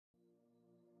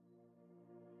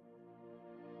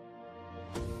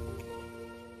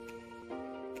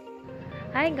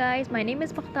Hi guys, my name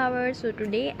is Bakhtawar. So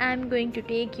today I'm going to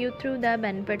take you through the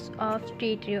benefits of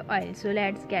tea tree oil. So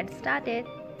let's get started.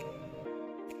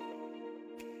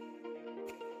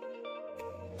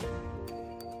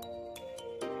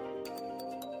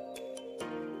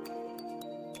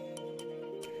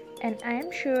 And I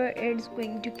am sure it's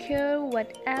going to cure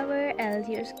whatever ails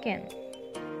your skin.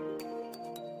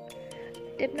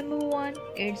 Tip number 1,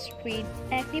 it's treat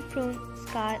acne prone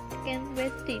scar skin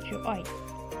with tea tree oil.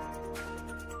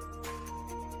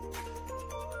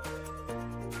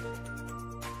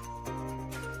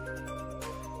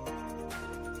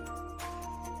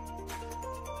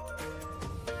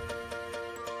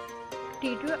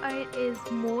 Tea tree oil is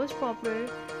most popular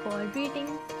for treating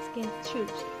skin issues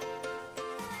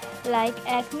like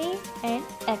acne and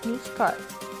acne scars.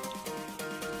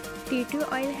 Tea tree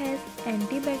oil has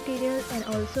antibacterial and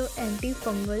also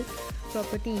antifungal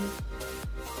properties.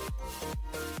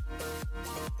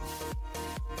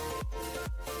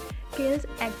 Kills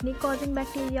acne causing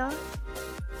bacteria.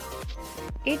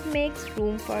 It makes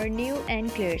room for new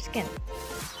and clear skin.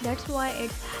 That's why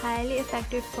it's highly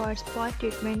effective for spot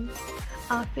treatment.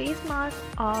 A face mask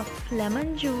of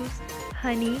lemon juice,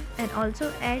 honey and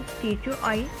also add tea tree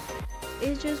oil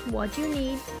is just what you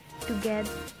need to get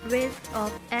rid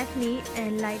of acne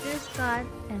and lighter scars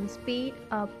and speed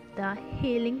up the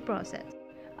healing process.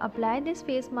 Apply this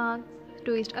face mask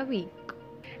twice a week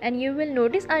and you will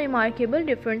notice a remarkable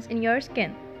difference in your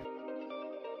skin.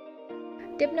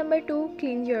 Tip number 2,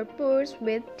 cleanse your pores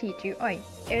with tea tree oil.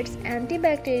 It's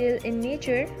antibacterial in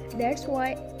nature, that's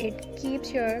why it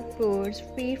keeps your pores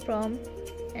free from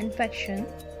infection.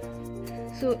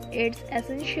 So it's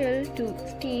essential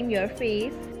to steam your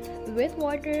face with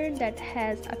water that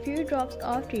has a few drops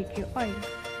of tea tree oil.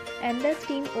 And the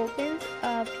steam opens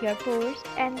up your pores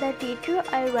and the tea tree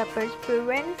oil vapors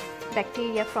prevents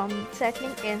bacteria from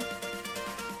settling in.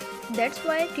 That's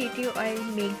why tea tree oil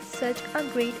makes such a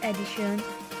great addition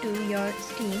to your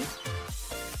steam.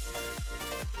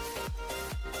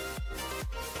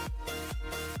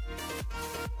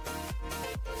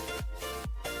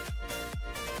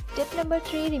 Tip number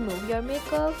 3, remove your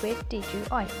makeup with tea tree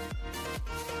oil.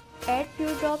 Add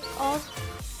few drops of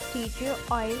tea tree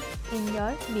oil in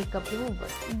your makeup remover.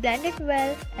 Blend it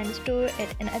well and store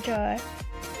it in a jar.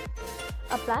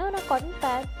 Apply on a cotton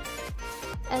pad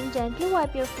and gently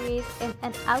wipe your face in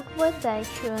an outward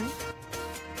direction.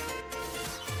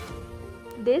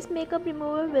 This makeup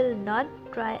remover will not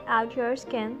dry out your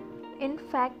skin. In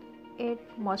fact, it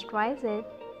moisturizes it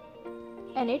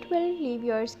and it will leave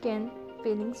your skin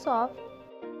feeling soft.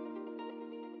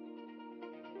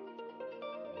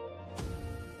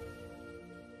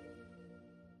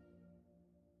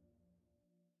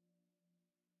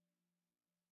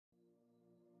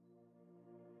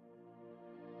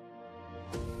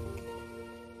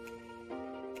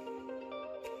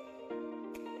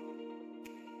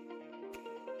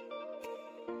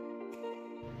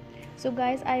 So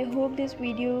guys, I hope this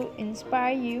video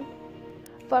inspire you.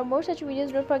 For more such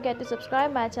videos, don't forget to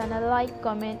subscribe my channel, like,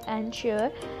 comment and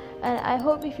share. And I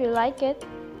hope if you like it,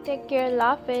 take care,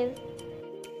 love it.